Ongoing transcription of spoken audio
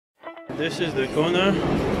This is the Kona,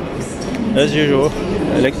 as usual,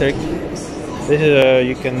 electric. This is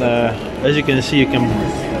you can, as you can see, you can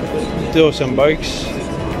tow some bikes,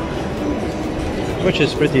 which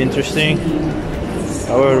is pretty interesting.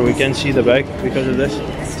 However, we can't see the back because of this.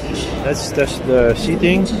 That's just the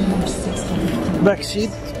seating, back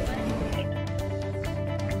seat.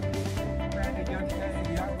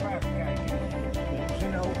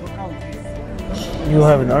 You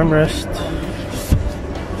have an armrest.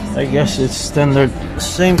 I guess it's standard,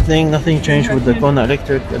 same thing, nothing changed with the Kona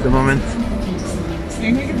electric at the moment.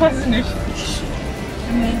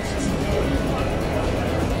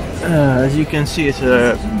 As you can see, it's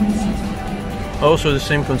also the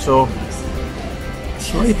same console.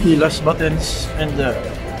 Slightly less buttons in the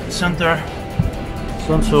center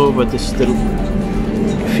console, but it still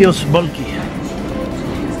feels bulky.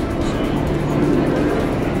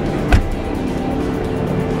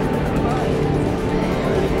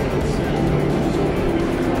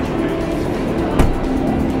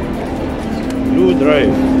 Blue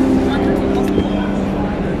drive.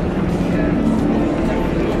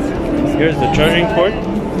 Here's the charging port.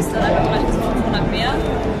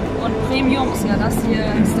 Und Premium ist ja das hier,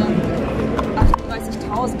 ist dann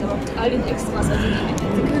 38.000, aber mit all den Extras, also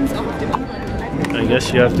Sie können es auch auf dem anderen. I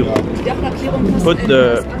guess you have to put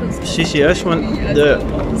the CCS one, the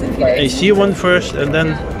AC one first, and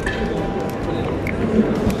then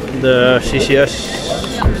the CCS.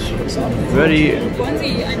 Very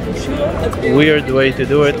weird way to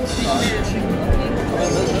do it.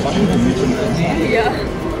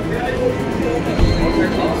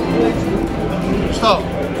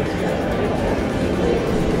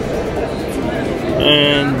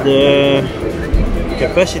 And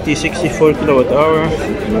capacity 64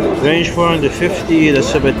 kWh, range 450.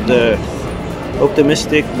 That's a bit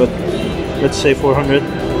optimistic, but let's say 400.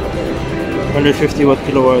 150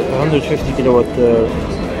 kilowatt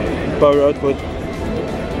power output.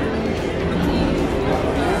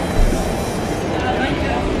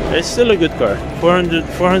 It's still a good car.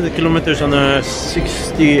 400 kilometers on a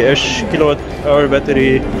 60-ish kilowatt-hour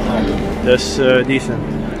battery. That's decent.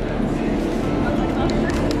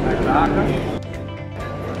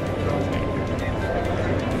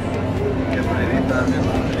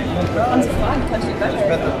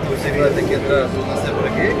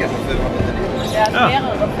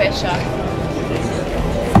 Mehrere Fächer.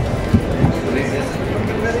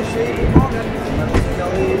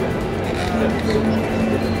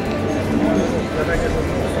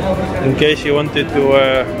 In case you wanted to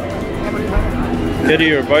carry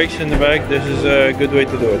your bikes in the back, this is a good way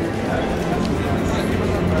to do it.